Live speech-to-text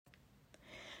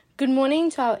Good morning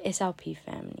to our SLP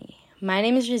family. My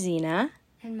name is Rosina.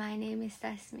 And my name is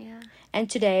Tasmia. And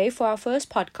today, for our first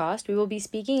podcast, we will be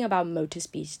speaking about motor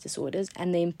speech disorders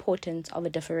and the importance of a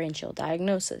differential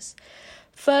diagnosis.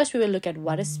 First, we will look at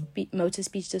what a motor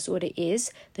speech disorder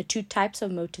is, the two types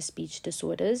of motor speech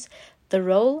disorders, the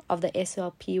role of the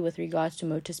SLP with regards to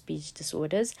motor speech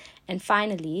disorders, and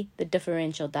finally, the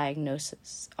differential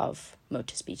diagnosis of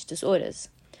motor speech disorders.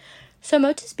 So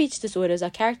motor speech disorders are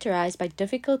characterized by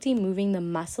difficulty moving the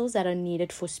muscles that are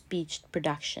needed for speech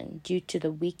production due to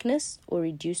the weakness or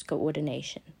reduced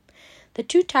coordination. The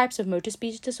two types of motor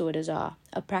speech disorders are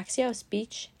apraxia of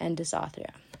speech and dysarthria.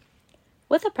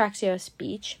 With apraxia of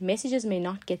speech, messages may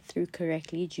not get through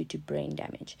correctly due to brain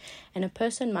damage, and a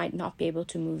person might not be able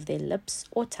to move their lips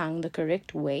or tongue the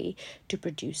correct way to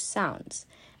produce sounds.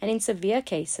 And in severe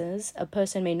cases, a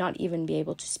person may not even be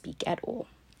able to speak at all.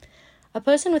 A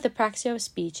person with apraxia of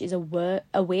speech is aware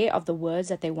of the words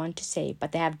that they want to say,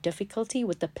 but they have difficulty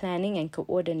with the planning and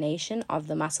coordination of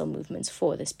the muscle movements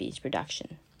for the speech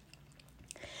production.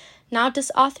 Now,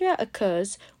 dysarthria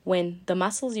occurs when the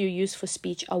muscles you use for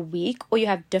speech are weak or you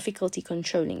have difficulty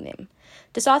controlling them.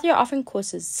 Dysarthria often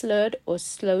causes slurred or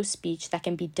slow speech that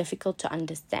can be difficult to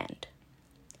understand.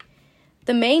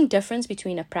 The main difference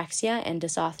between apraxia and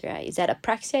dysarthria is that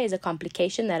apraxia is a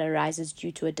complication that arises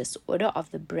due to a disorder of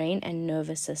the brain and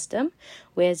nervous system,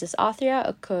 whereas dysarthria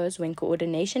occurs when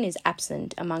coordination is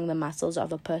absent among the muscles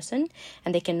of a person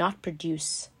and they cannot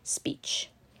produce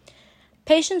speech.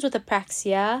 Patients with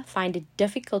apraxia find it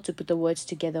difficult to put the words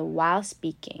together while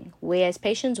speaking, whereas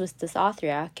patients with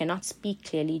dysarthria cannot speak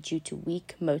clearly due to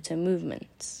weak motor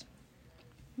movements.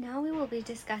 Now we will be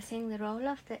discussing the role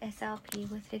of the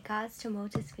SLP with regards to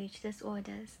motor speech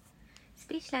disorders.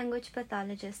 Speech-language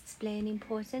pathologists play an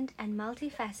important and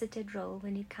multifaceted role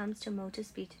when it comes to motor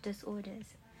speech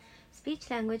disorders.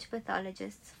 Speech-language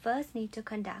pathologists first need to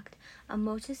conduct a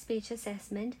motor speech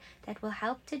assessment that will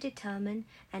help to determine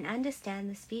and understand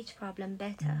the speech problem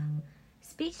better.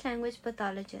 Speech-language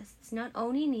pathologists not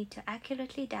only need to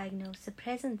accurately diagnose the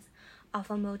presence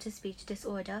of a motor speech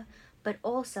disorder, but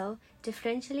also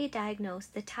differentially diagnose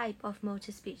the type of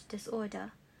motor speech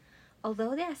disorder.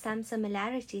 Although there are some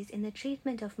similarities in the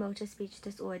treatment of motor speech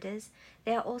disorders,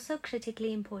 there are also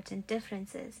critically important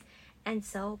differences, and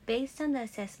so, based on the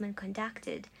assessment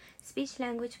conducted,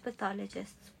 speech-language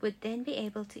pathologists would then be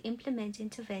able to implement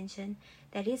intervention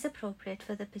that is appropriate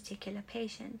for the particular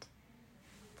patient.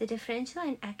 The differential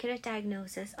and accurate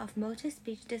diagnosis of motor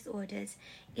speech disorders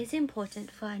is important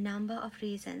for a number of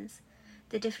reasons.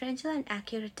 The differential and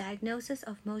accurate diagnosis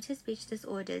of motor speech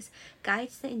disorders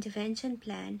guides the intervention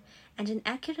plan, and an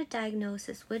accurate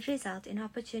diagnosis would result in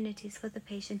opportunities for the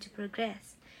patient to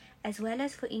progress, as well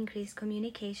as for increased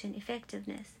communication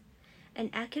effectiveness. An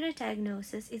accurate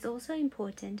diagnosis is also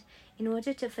important in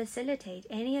order to facilitate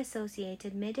any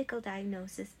associated medical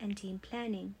diagnosis and team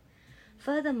planning.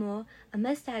 Furthermore, a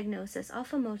misdiagnosis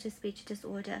of a motor speech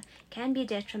disorder can be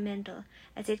detrimental,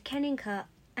 as it can incur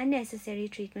unnecessary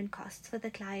treatment costs for the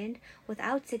client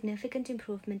without significant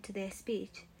improvement to their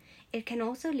speech. It can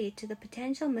also lead to the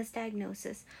potential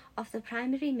misdiagnosis of the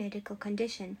primary medical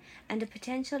condition and a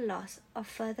potential loss of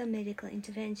further medical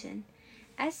intervention.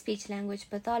 As speech-language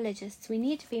pathologists, we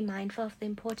need to be mindful of the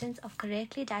importance of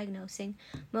correctly diagnosing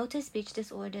motor speech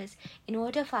disorders in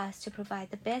order for us to provide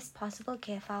the best possible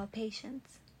care for our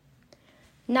patients.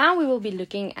 Now we will be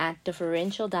looking at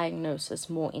differential diagnosis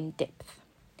more in depth.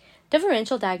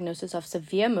 Differential diagnosis of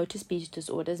severe motor speech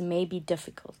disorders may be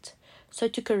difficult. So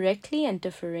to correctly and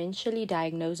differentially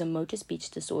diagnose a motor speech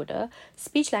disorder,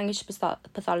 speech-language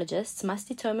pathologists must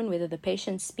determine whether the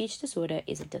patient's speech disorder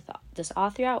is a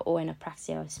dysarthria or an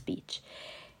apraxia of speech.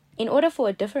 In order for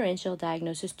a differential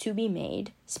diagnosis to be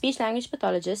made, speech-language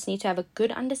pathologists need to have a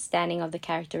good understanding of the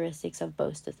characteristics of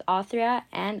both dysarthria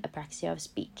and apraxia of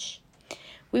speech.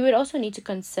 We would also need to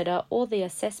consider all the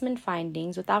assessment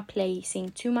findings without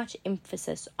placing too much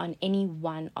emphasis on any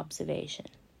one observation.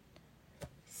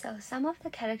 So, some of the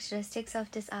characteristics of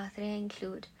dysarthria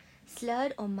include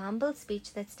slurred or mumbled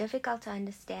speech that's difficult to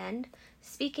understand,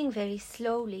 speaking very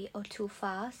slowly or too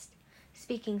fast,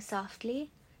 speaking softly,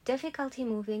 difficulty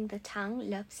moving the tongue,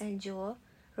 lips, and jaw,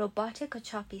 robotic or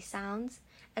choppy sounds,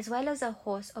 as well as a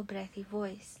hoarse or breathy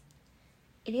voice.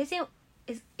 It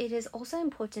is also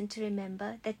important to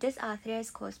remember that dysarthria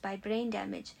is caused by brain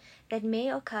damage that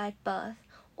may occur at birth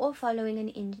or following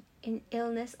an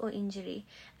illness or injury,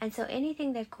 and so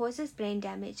anything that causes brain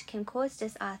damage can cause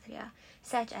dysarthria,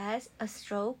 such as a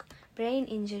stroke, brain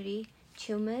injury,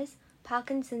 tumors,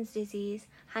 Parkinson's disease,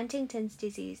 Huntington's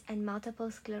disease, and multiple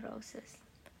sclerosis.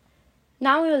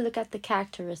 Now we will look at the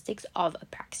characteristics of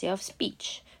apraxia of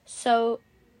speech. So,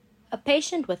 a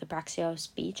patient with apraxia of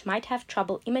speech might have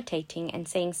trouble imitating and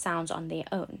saying sounds on their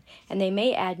own, and they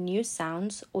may add new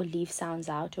sounds or leave sounds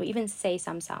out or even say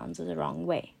some sounds the wrong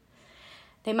way.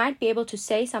 They might be able to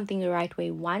say something the right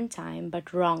way one time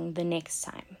but wrong the next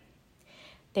time.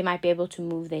 They might be able to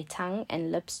move their tongue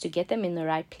and lips to get them in the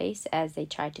right place as they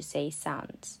try to say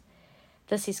sounds.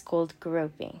 This is called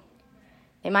groping.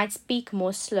 They might speak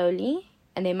more slowly,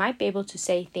 and they might be able to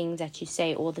say things that you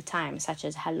say all the time, such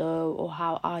as hello or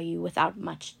how are you, without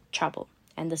much trouble.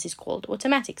 And this is called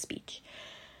automatic speech.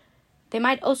 They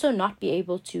might also not be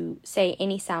able to say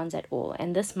any sounds at all,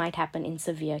 and this might happen in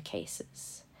severe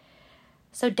cases.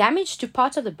 So damage to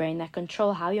parts of the brain that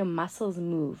control how your muscles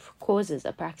move causes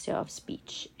apraxia of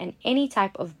speech, and any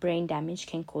type of brain damage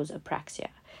can cause apraxia.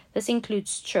 This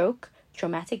includes stroke,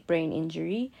 traumatic brain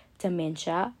injury,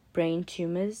 dementia, brain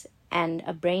tumors, and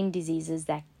a brain diseases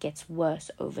that gets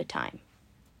worse over time.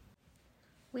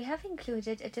 We have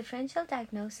included a differential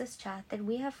diagnosis chart that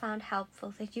we have found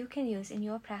helpful that you can use in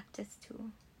your practice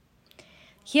too.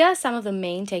 Here are some of the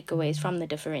main takeaways from the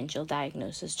differential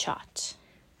diagnosis chart.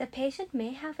 The patient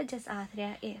may have a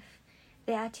dysarthria if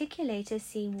their articulators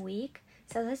seem weak,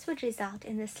 so this would result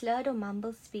in the slurred or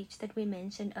mumbled speech that we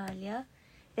mentioned earlier.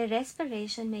 Their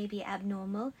respiration may be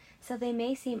abnormal, so they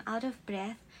may seem out of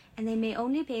breath and they may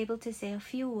only be able to say a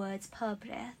few words per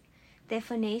breath. Their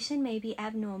phonation may be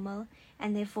abnormal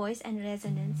and their voice and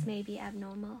resonance may be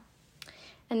abnormal.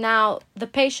 And now, the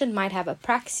patient might have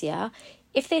apraxia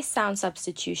if their sound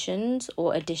substitutions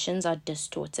or additions are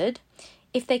distorted,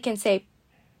 if they can say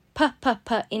p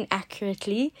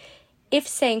inaccurately, if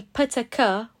saying p to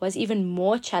k was even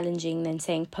more challenging than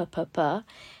saying p,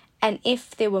 and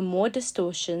if there were more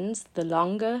distortions the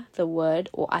longer the word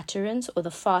or utterance or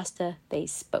the faster they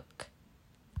spoke.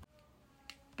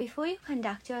 Before you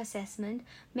conduct your assessment,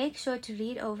 make sure to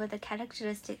read over the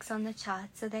characteristics on the chart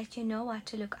so that you know what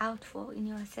to look out for in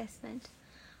your assessment.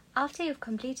 After you've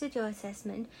completed your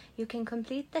assessment, you can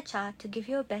complete the chart to give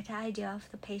you a better idea of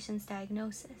the patient's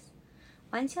diagnosis.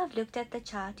 Once you have looked at the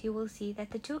chart, you will see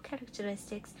that the two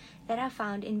characteristics that are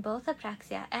found in both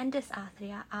apraxia and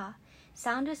dysarthria are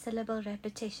sound or syllable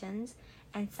repetitions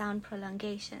and sound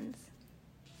prolongations.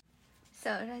 So,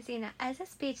 Razina, as a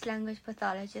speech-language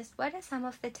pathologist, what are some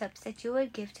of the tips that you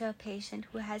would give to a patient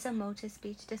who has a motor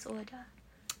speech disorder?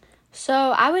 So,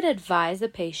 I would advise the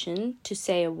patient to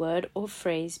say a word or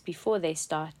phrase before they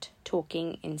start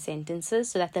talking in sentences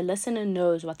so that the listener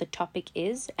knows what the topic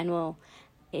is and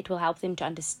it will help them to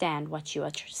understand what you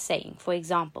are saying. For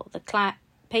example, the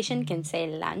patient can say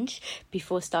lunch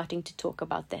before starting to talk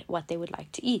about what they would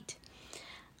like to eat.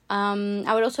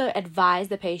 I would also advise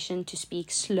the patient to speak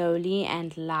slowly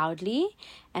and loudly,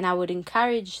 and I would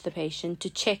encourage the patient to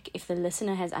check if the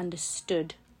listener has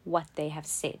understood what they have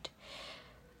said.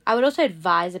 I would also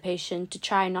advise the patient to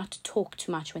try not to talk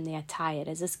too much when they are tired,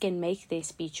 as this can make their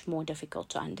speech more difficult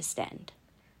to understand.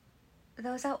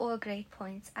 Those are all great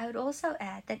points. I would also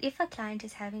add that if a client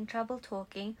is having trouble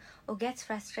talking or gets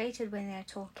frustrated when they're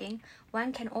talking,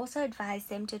 one can also advise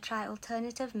them to try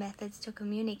alternative methods to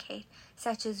communicate,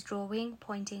 such as drawing,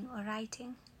 pointing, or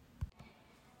writing.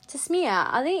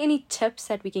 Tasmia, are there any tips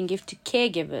that we can give to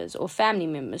caregivers or family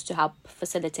members to help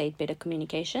facilitate better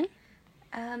communication?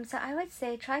 So I would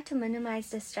say try to minimize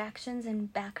distractions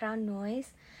and background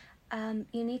noise.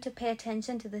 You need to pay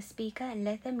attention to the speaker and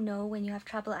let them know when you have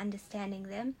trouble understanding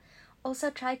them. Also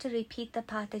try to repeat the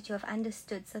part that you have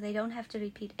understood so they don't have to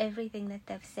repeat everything that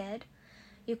they've said.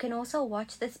 You can also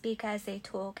watch the speaker as they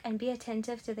talk and be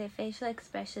attentive to their facial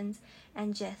expressions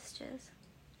and gestures.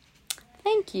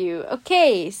 Thank you.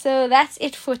 Okay, so that's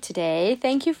it for today.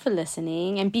 Thank you for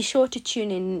listening, and be sure to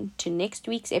tune in to next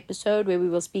week's episode where we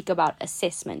will speak about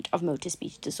assessment of motor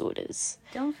speech disorders.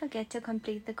 Don't forget to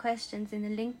complete the questions in the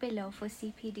link below for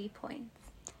CPD points.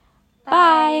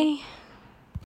 Bye.